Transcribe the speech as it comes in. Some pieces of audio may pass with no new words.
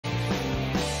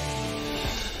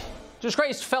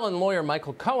Disgraced felon lawyer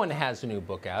Michael Cohen has a new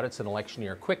book out. It's an election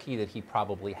year quickie that he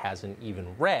probably hasn't even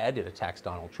read. It attacks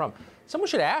Donald Trump. Someone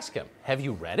should ask him, have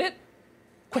you read it?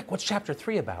 Quick, what's chapter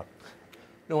 3 about?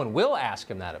 No one will ask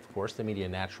him that, of course. The media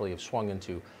naturally have swung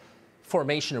into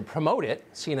formation to promote it.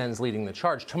 CNN's leading the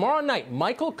charge. Tomorrow night,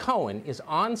 Michael Cohen is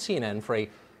on CNN for a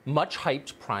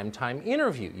much-hyped primetime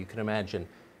interview. You can imagine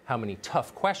how many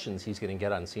tough questions he's going to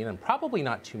get on CNN. Probably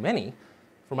not too many.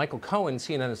 For Michael Cohen,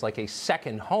 CNN is like a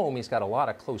second home. He's got a lot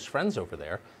of close friends over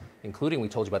there, including, we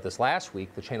told you about this last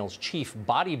week, the channel's chief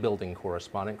bodybuilding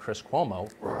correspondent, Chris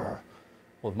Cuomo.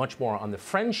 We'll have much more on the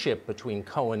friendship between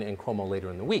Cohen and Cuomo later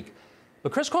in the week.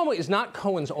 But Chris Cuomo is not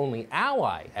Cohen's only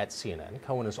ally at CNN.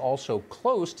 Cohen is also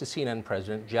close to CNN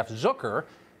President Jeff Zucker,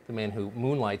 the man who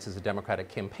moonlights as a Democratic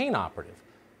campaign operative.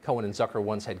 Cohen and Zucker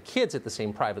once had kids at the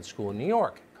same private school in New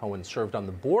York. Cohen served on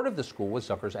the board of the school with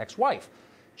Zucker's ex-wife.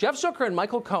 Jeff Zucker and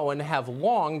Michael Cohen have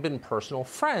long been personal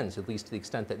friends, at least to the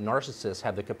extent that narcissists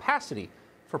have the capacity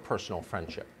for personal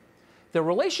friendship. Their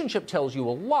relationship tells you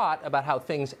a lot about how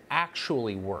things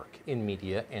actually work in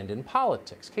media and in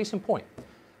politics. Case in point,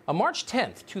 on March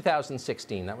 10th,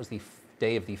 2016, that was the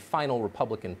day of the final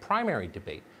Republican primary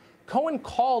debate, Cohen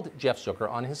called Jeff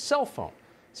Zucker on his cell phone.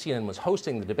 CNN was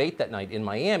hosting the debate that night in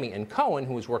Miami, and Cohen,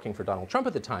 who was working for Donald Trump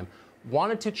at the time,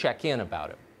 wanted to check in about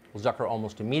it. Well, Zucker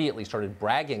almost immediately started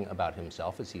bragging about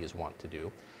himself, as he is wont to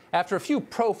do. After a few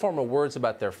pro forma words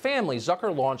about their family,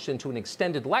 Zucker launched into an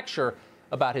extended lecture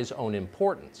about his own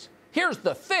importance. Here's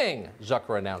the thing,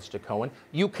 Zucker announced to Cohen.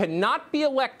 You cannot be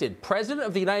elected president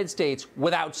of the United States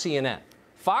without CNN.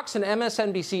 Fox and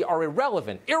MSNBC are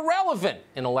irrelevant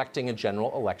in electing a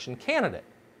general election candidate.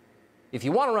 If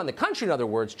you want to run the country, in other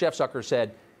words, Jeff Zucker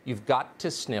said, you've got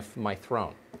to sniff my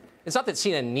throne. It's not that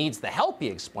CNN needs the help, he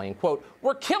explained. Quote,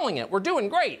 we're killing it, we're doing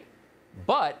great.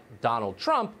 But Donald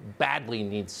Trump badly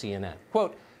needs CNN.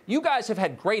 Quote, you guys have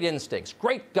had great instincts,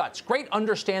 great guts, great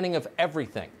understanding of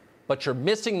everything, but you're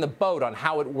missing the boat on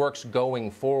how it works going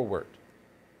forward.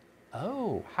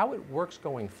 Oh, how it works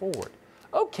going forward.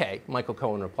 Okay, Michael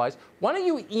Cohen replies, why don't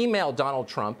you email Donald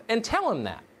Trump and tell him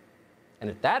that?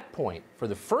 And at that point, for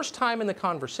the first time in the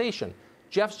conversation,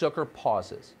 Jeff Zucker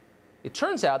pauses. It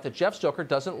turns out that Jeff Zucker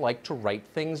doesn't like to write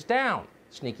things down.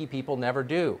 Sneaky people never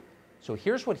do. So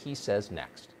here's what he says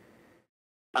next.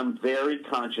 I'm very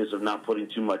conscious of not putting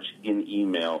too much in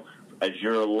email. As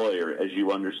you're a lawyer, as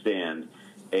you understand,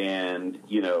 and,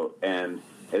 you know, and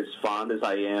as fond as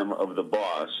I am of the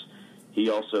boss,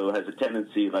 he also has a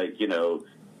tendency, like, you know,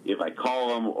 if I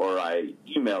call him or I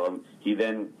email him, he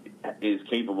then is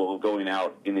capable of going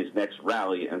out in his next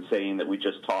rally and saying that we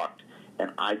just talked. And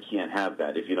I can't have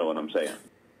that, if you know what I'm saying.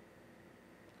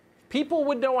 People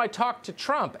would know I talked to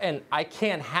Trump, and I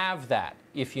can't have that,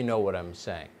 if you know what I'm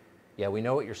saying. Yeah, we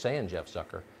know what you're saying, Jeff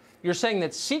Zucker. You're saying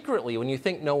that secretly, when you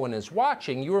think no one is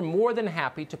watching, you are more than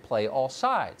happy to play all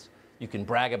sides. You can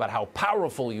brag about how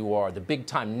powerful you are, the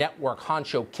big-time network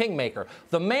honcho kingmaker,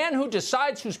 the man who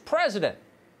decides who's president.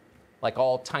 Like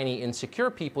all tiny, insecure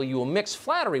people, you will mix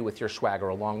flattery with your swagger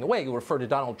along the way. You refer to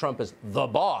Donald Trump as the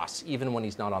boss, even when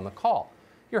he's not on the call.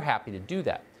 You're happy to do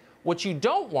that. What you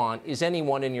don't want is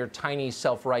anyone in your tiny,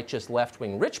 self-righteous,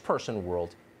 left-wing rich person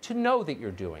world to know that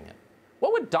you're doing it.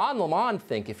 What would Don Lemon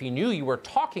think if he knew you were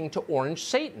talking to Orange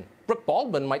Satan? Brooke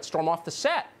Baldwin might storm off the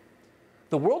set.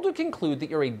 The world would conclude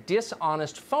that you're a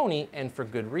dishonest phony, and for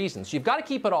good reason. So you've got to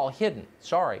keep it all hidden.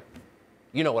 Sorry.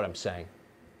 You know what I'm saying.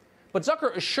 But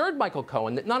Zucker assured Michael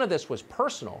Cohen that none of this was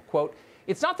personal. Quote,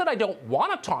 it's not that I don't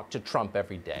want to talk to Trump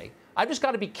every day. I've just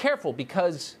got to be careful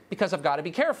because I've got to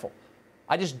be careful.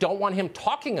 I just don't want him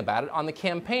talking about it on the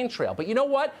campaign trail. But you know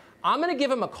what? I'm going to give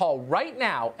him a call right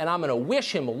now, and I'm going to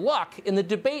wish him luck in the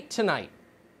debate tonight.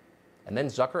 And then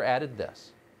Zucker added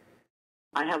this.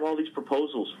 I have all these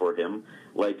proposals for him.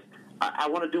 Like, I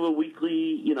want to do a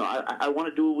weekly, you know, I want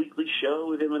to do a weekly show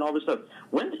with him and all this stuff.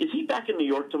 When is he back in New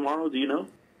York tomorrow? Do you know?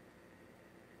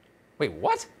 Wait,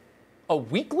 what? A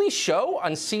weekly show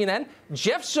on CNN?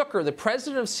 Jeff Zucker, the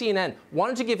president of CNN,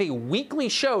 wanted to give a weekly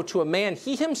show to a man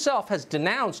he himself has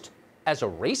denounced as a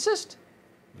racist?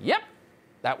 Yep,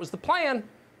 that was the plan.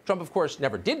 Trump, of course,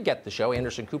 never did get the show.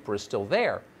 Anderson Cooper is still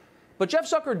there. But Jeff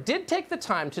Zucker did take the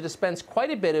time to dispense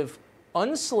quite a bit of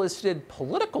unsolicited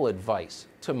political advice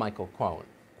to Michael Cohen.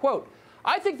 Quote,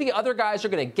 I think the other guys are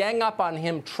going to gang up on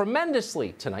him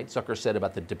tremendously tonight, Zucker said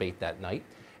about the debate that night.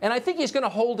 And I think he's going to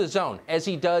hold his own, as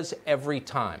he does every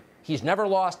time. He's never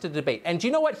lost a debate. And do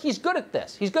you know what? He's good at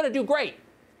this. He's going to do great.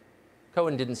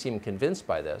 Cohen didn't seem convinced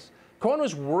by this. Cohen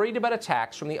was worried about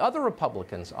attacks from the other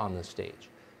Republicans on the stage.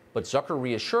 But Zucker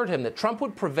reassured him that Trump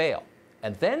would prevail.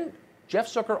 And then Jeff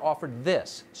Zucker offered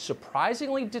this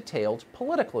surprisingly detailed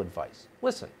political advice.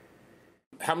 Listen.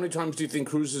 How many times do you think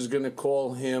Cruz is going to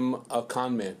call him a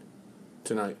con man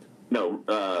tonight? No,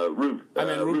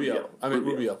 Rubio.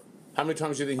 Rubio. How many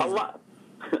times do you think he's... A lot.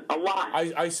 A lot.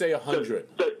 I say 100.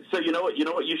 So you know what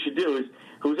you should do is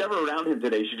who's ever around him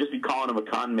today should just be calling him a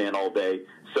con man all day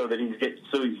so that he's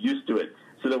used to it.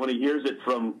 So that when he hears it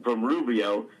from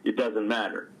Rubio, it doesn't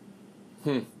matter.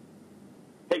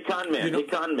 Hey con man, hey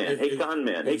con man, hey con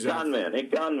man, hey con man, hey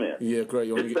con man. Yeah, great.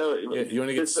 You want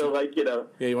to get so like, you know.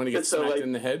 Yeah, you want to get smacked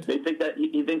in the head? They think that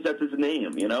he thinks that's his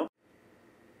name, you know?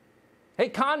 Hey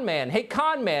con man, hey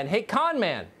con man, hey con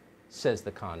man, says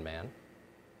the con man.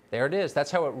 There it is.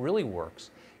 That's how it really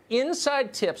works.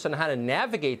 Inside tips on how to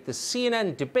navigate the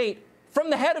CNN debate from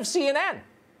the head of CNN.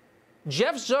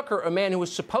 Jeff Zucker, a man who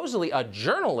was supposedly a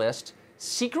journalist,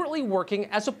 secretly working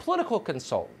as a political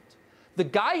consultant. The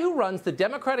guy who runs the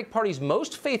Democratic Party's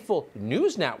most faithful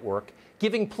news network,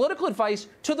 giving political advice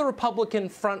to the Republican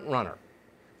frontrunner.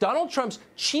 Donald Trump's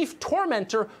chief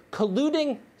tormentor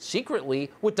colluding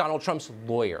secretly with Donald Trump's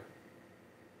lawyer.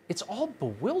 It's all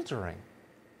bewildering,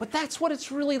 but that's what it's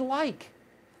really like.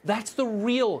 That's the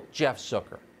real Jeff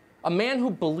Zucker, a man who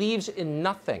believes in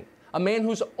nothing, a man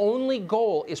whose only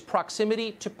goal is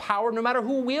proximity to power no matter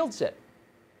who wields it.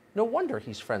 No wonder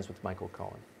he's friends with Michael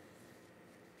Cohen.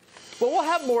 Well, we'll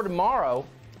have more tomorrow,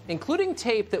 including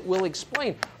tape that will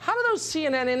explain how do those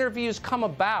CNN interviews come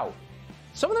about.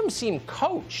 Some of them seem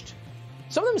coached.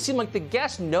 Some of them seem like the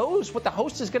guest knows what the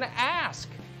host is going to ask.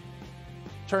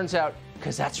 Turns out,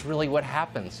 because that's really what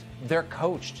happens. They're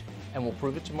coached, and we'll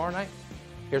prove it tomorrow night.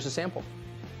 Here's a sample.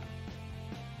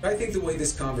 I think the way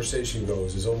this conversation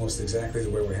goes is almost exactly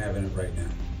the way we're having it right now,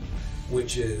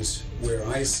 which is where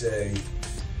I say,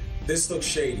 this looks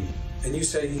shady. And you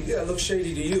say, yeah, it looks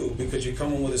shady to you because you're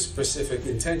coming with a specific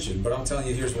intention, but I'm telling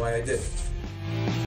you, here's why I did it.